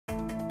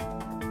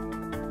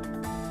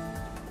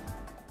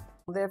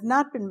There have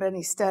not been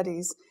many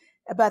studies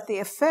about the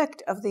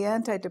effect of the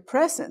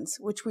antidepressants,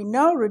 which we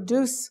know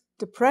reduce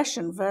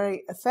depression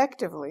very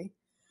effectively,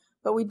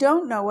 but we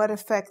don't know what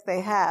effect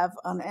they have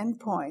on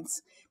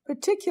endpoints,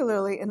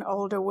 particularly in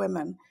older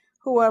women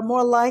who are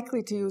more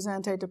likely to use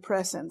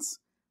antidepressants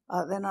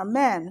than are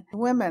men.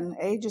 Women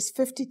ages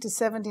 50 to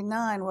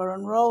 79 were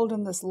enrolled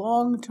in this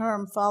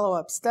long-term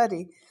follow-up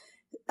study,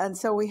 and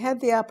so we had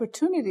the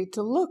opportunity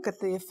to look at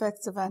the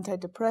effects of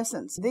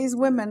antidepressants. These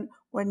women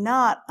were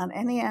not on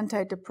any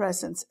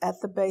antidepressants at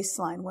the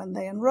baseline when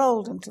they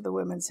enrolled into the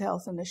Women's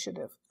Health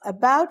Initiative.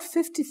 About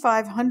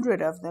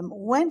 5,500 of them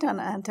went on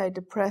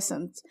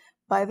antidepressants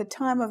by the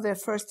time of their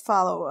first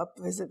follow-up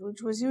visit,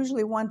 which was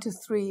usually 1 to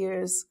 3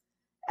 years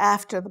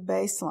after the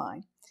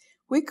baseline.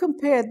 We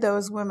compared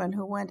those women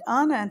who went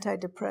on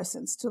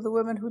antidepressants to the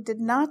women who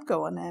did not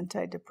go on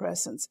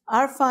antidepressants.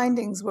 Our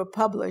findings were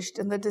published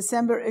in the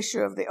December issue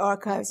of the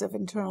Archives of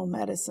Internal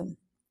Medicine.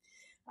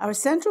 Our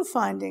central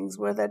findings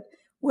were that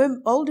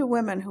older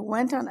women who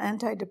went on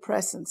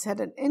antidepressants had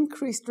an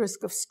increased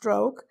risk of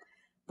stroke,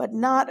 but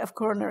not of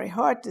coronary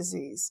heart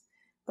disease.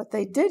 But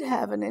they did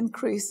have an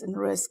increase in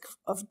risk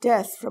of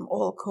death from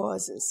all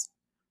causes.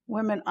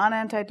 Women on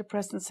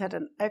antidepressants had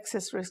an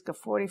excess risk of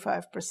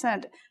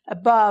 45%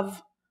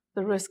 above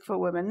the risk for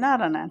women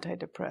not on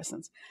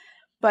antidepressants.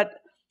 But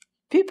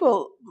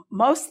people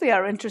mostly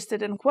are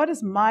interested in what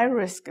is my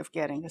risk of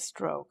getting a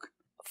stroke.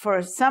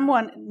 For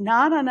someone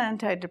not on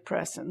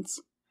antidepressants,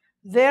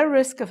 their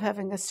risk of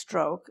having a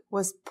stroke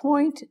was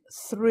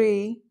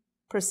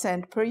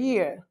 0.3% per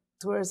year,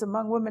 whereas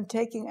among women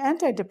taking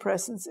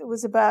antidepressants, it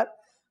was about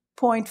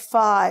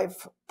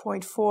 0.5,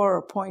 0.4,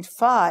 or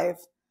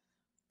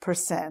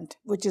 0.5%,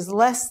 which is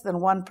less than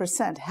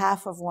 1%,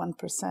 half of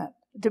 1%.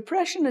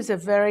 Depression is a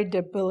very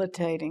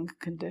debilitating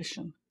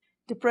condition.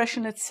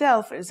 Depression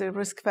itself is a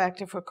risk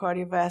factor for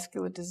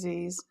cardiovascular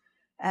disease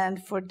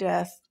and for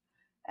death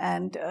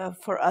and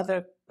for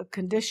other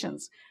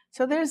conditions.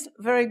 So there's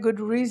very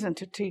good reason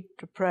to treat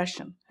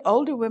depression.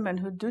 Older women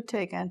who do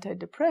take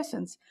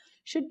antidepressants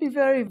should be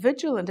very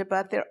vigilant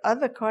about their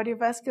other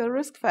cardiovascular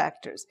risk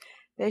factors.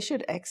 They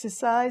should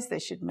exercise, they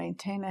should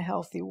maintain a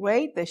healthy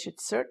weight, they should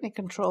certainly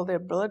control their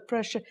blood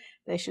pressure,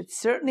 they should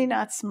certainly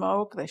not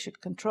smoke, they should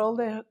control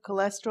their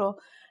cholesterol.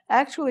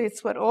 Actually,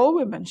 it's what all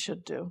women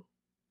should do.